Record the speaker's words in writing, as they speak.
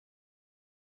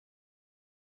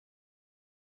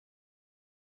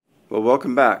Well,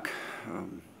 welcome back.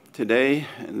 Today,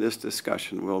 in this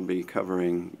discussion, we'll be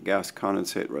covering gas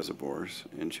condensate reservoirs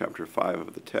in Chapter 5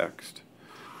 of the text.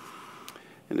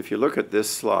 And if you look at this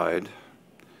slide,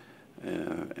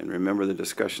 and remember the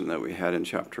discussion that we had in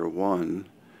Chapter 1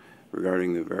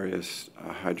 regarding the various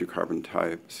hydrocarbon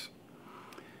types,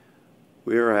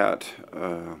 we are at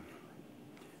a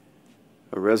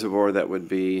reservoir that would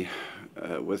be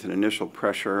with an initial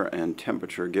pressure and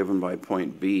temperature given by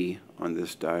point B on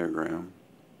this diagram.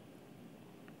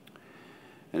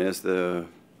 And as the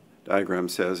diagram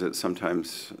says, it's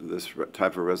sometimes, this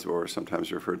type of reservoir is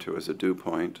sometimes referred to as a dew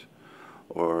point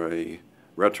or a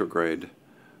retrograde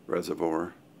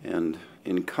reservoir. And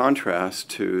in contrast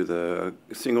to the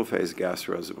single-phase gas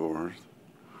reservoirs,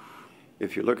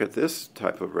 if you look at this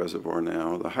type of reservoir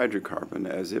now, the hydrocarbon,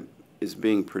 as it is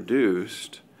being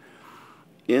produced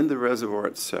in the reservoir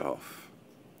itself,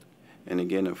 and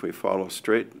again, if we follow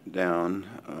straight down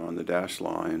on the dashed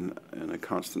line in a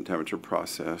constant temperature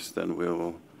process, then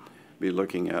we'll be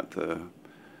looking at the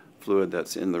fluid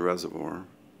that's in the reservoir.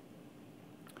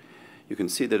 You can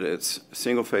see that it's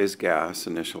single-phase gas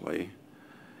initially,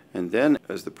 and then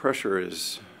as the pressure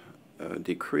is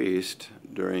decreased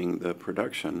during the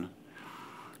production,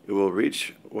 it will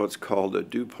reach what's called a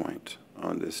dew point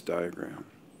on this diagram.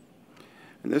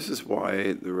 And this is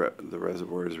why the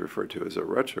reservoir is referred to as a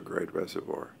retrograde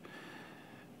reservoir.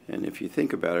 And if you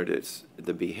think about it,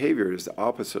 the behavior is the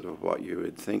opposite of what you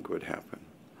would think would happen.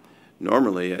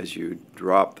 Normally, as you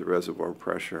drop the reservoir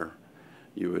pressure,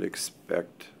 you would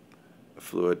expect a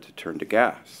fluid to turn to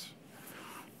gas.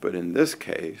 But in this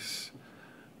case,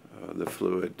 the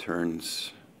fluid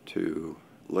turns to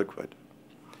liquid.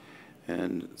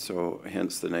 And so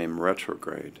hence the name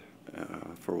retrograde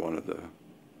for one of the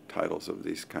titles of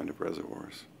these kind of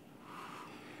reservoirs.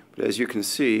 But as you can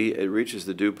see, it reaches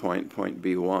the dew point, point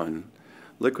B1.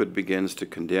 Liquid begins to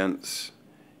condense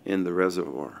in the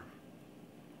reservoir.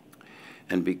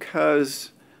 And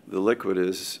because the liquid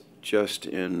is just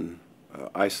in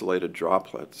isolated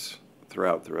droplets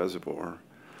throughout the reservoir,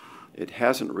 it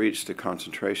hasn't reached a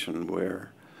concentration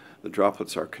where the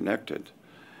droplets are connected,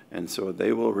 and so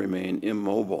they will remain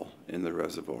immobile in the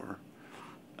reservoir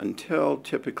until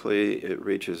typically it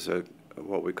reaches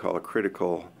what we call a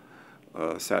critical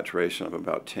saturation of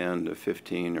about 10 to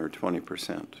 15 or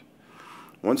 20%.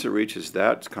 Once it reaches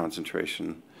that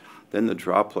concentration, then the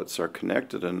droplets are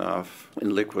connected enough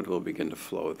and liquid will begin to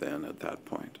flow then at that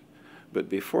point. But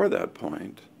before that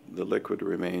point, the liquid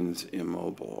remains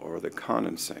immobile, or the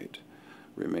condensate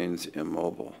remains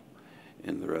immobile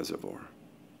in the reservoir.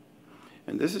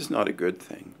 And this is not a good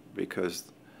thing,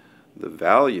 because the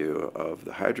value of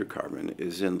the hydrocarbon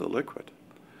is in the liquid.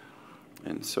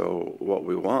 And so what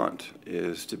we want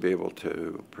is to be able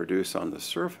to produce on the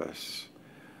surface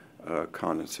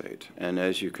condensate. And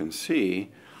as you can see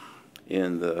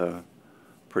in the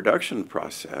production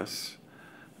process,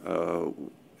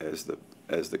 as the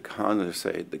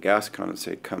condensate, the gas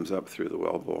condensate comes up through the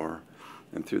wellbore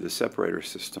and through the separator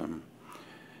system,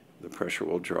 the pressure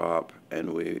will drop and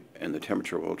the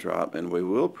temperature will drop, and we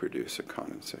will produce a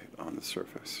condensate on the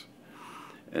surface,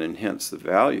 and hence the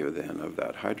value then of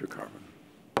that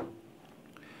hydrocarbon.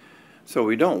 So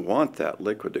we don't want that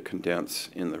liquid to condense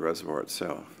in the reservoir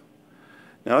itself.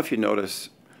 Now if you notice,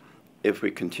 if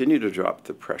we continue to drop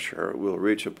the pressure, we'll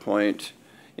reach a point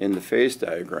in the phase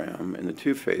diagram, in the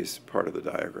two-phase part of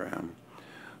the diagram,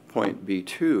 point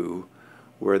B2,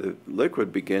 where the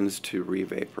liquid begins to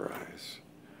revaporize.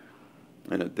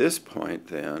 And at this point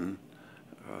then,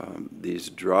 these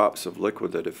drops of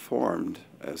liquid that have formed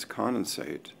as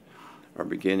condensate are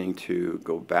beginning to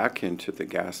go back into the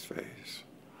gas phase.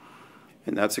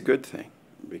 And that's a good thing,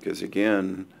 because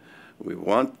again, we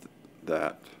want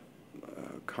that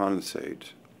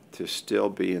condensate to still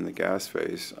be in the gas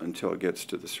phase until it gets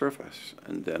to the surface,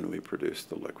 and then we produce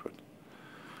the liquid.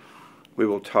 We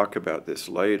will talk about this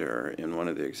later in one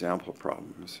of the example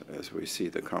problems as we see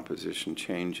the composition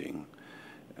changing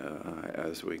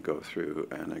as we go through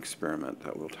an experiment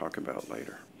that we'll talk about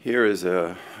later. Here is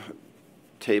a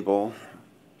table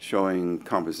showing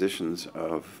compositions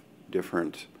of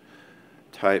different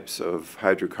types of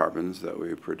hydrocarbons that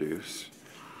we produce.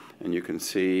 And you can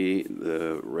see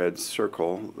the red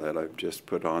circle that I've just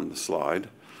put on the slide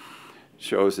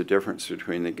shows the difference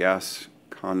between the gas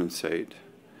condensate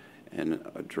and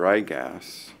a dry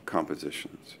gas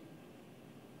compositions.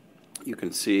 You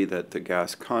can see that the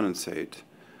gas condensate,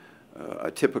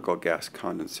 a typical gas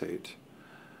condensate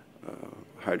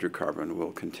hydrocarbon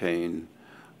will contain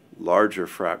larger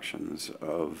fractions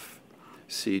of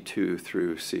C2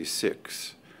 through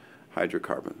C6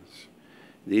 hydrocarbons.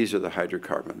 These are the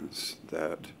hydrocarbons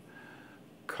that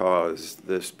cause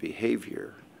this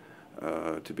behavior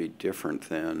to be different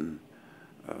than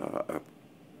a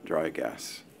dry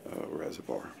gas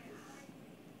reservoir.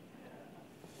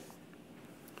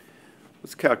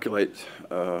 Let's calculate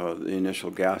the initial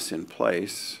gas in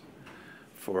place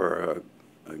for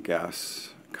a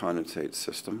gas condensate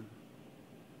system.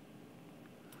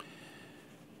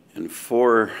 And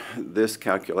for this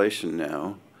calculation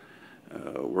now,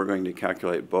 we're going to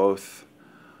calculate both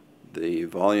the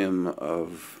volume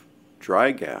of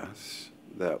dry gas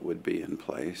that would be in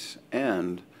place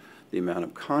and the amount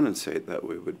of condensate that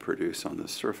we would produce on the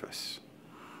surface.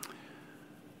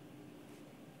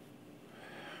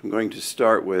 I'm going to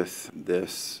start with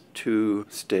this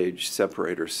two-stage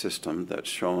separator system that's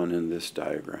shown in this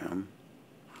diagram.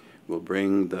 We'll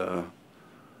bring the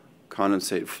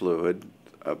condensate fluid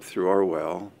up through our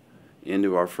well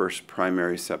into our first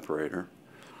primary separator.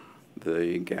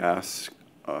 The gas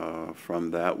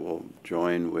from that will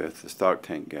join with the stock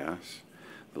tank gas.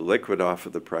 The liquid off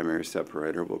of the primary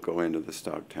separator will go into the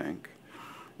stock tank,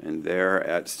 and there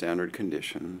at standard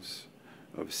conditions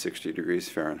of 60 degrees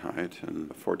Fahrenheit and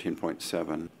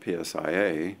 14.7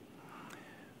 psia,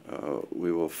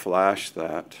 we will flash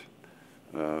that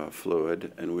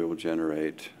fluid and we will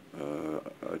generate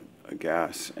a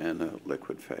gas and a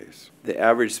liquid phase. The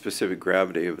average specific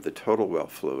gravity of the total well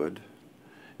fluid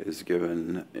is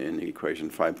given in equation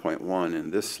 5.1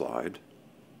 in this slide,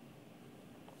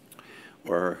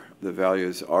 where the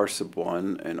values R sub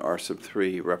 1 and R sub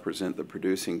 3 represent the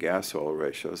producing gas oil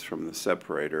ratios from the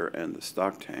separator and the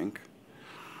stock tank.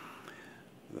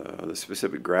 The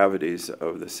specific gravities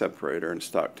of the separator and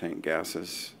stock tank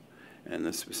gases and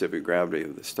the specific gravity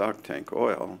of the stock tank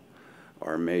oil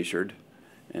are measured,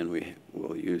 and we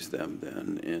will use them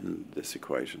then in this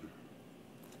equation.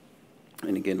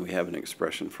 And again, we have an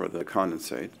expression for the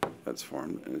condensate that's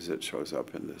formed as it shows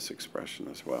up in this expression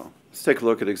as well. Let's take a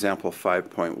look at example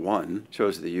 5.1.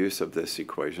 Shows the use of this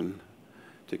equation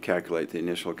to calculate the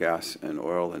initial gas and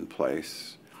oil in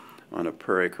place on a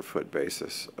per acre foot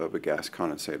basis of a gas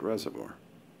condensate reservoir.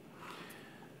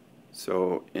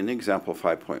 So in example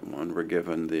 5.1, we're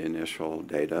given the initial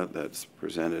data that's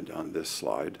presented on this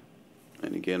slide.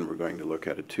 And again, we're going to look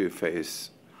at a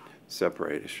two-phase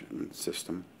separation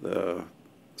system. The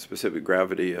specific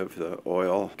gravity of the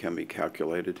oil can be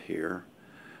calculated here.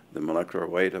 The molecular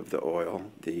weight of the oil,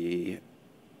 the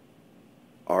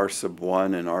R sub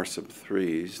 1 and R sub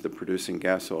 3s, the producing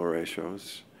gas oil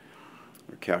ratios,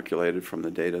 are calculated from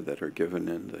the data that are given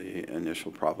in the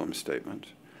initial problem statement.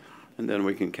 And then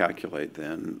we can calculate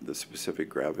then the specific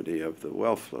gravity of the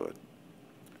well fluid.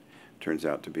 It turns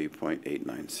out to be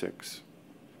 0.896.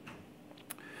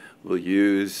 We'll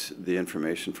use the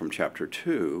information from Chapter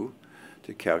 2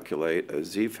 to calculate a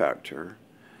z-factor,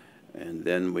 and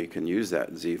then we can use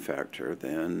that z-factor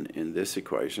then in this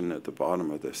equation at the bottom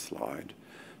of this slide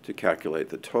to calculate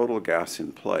the total gas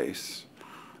in place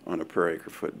on a per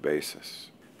acre foot basis.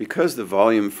 Because the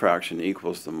volume fraction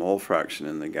equals the mole fraction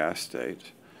in the gas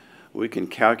state, we can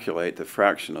calculate the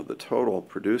fraction of the total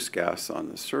produced gas on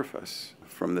the surface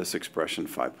from this expression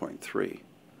 5.3.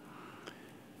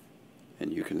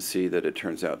 And you can see that it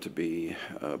turns out to be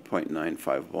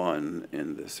 0.951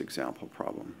 in this example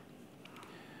problem.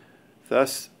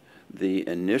 Thus, the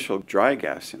initial dry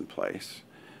gas in place,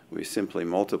 we simply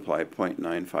multiply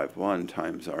 0.951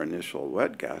 times our initial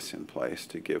wet gas in place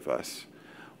to give us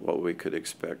what we could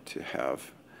expect to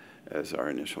have as our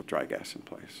initial dry gas in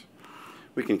place.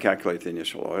 We can calculate the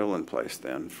initial oil in place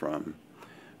then from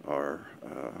our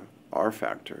R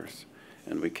factors,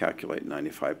 and we calculate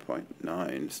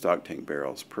 95.9 stock tank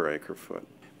barrels per acre foot.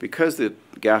 Because the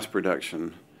gas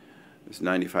production is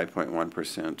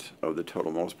 95.1% of the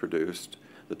total moles produced,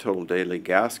 the total daily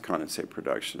gas condensate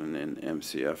production in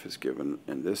MCF is given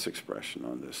in this expression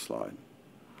on this slide.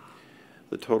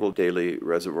 The total daily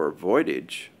reservoir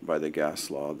voidage by the gas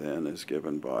law then is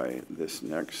given by this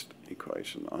next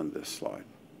equation on this slide.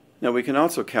 Now we can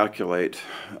also calculate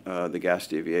the gas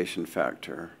deviation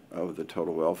factor of the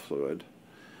total well fluid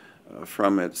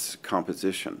from its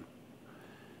composition.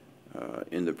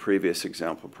 In the previous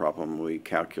example problem, we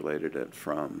calculated it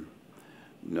from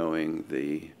knowing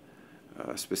the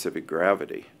specific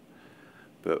gravity.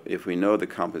 But if we know the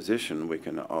composition, we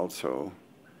can also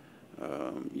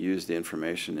use the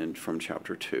information from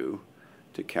Chapter 2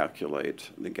 to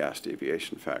calculate the gas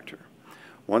deviation factor.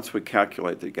 Once we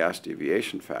calculate the gas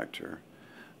deviation factor,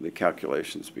 the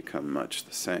calculations become much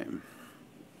the same.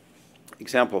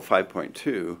 Example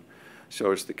 5.2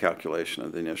 shows the calculation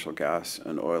of the initial gas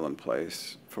and oil in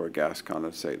place for a gas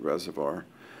condensate reservoir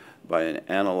by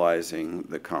analyzing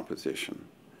the composition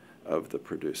of the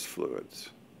produced fluids.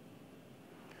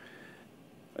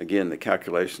 Again, the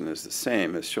calculation is the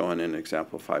same as shown in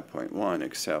example 5.1,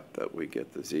 except that we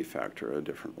get the z factor a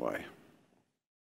different way.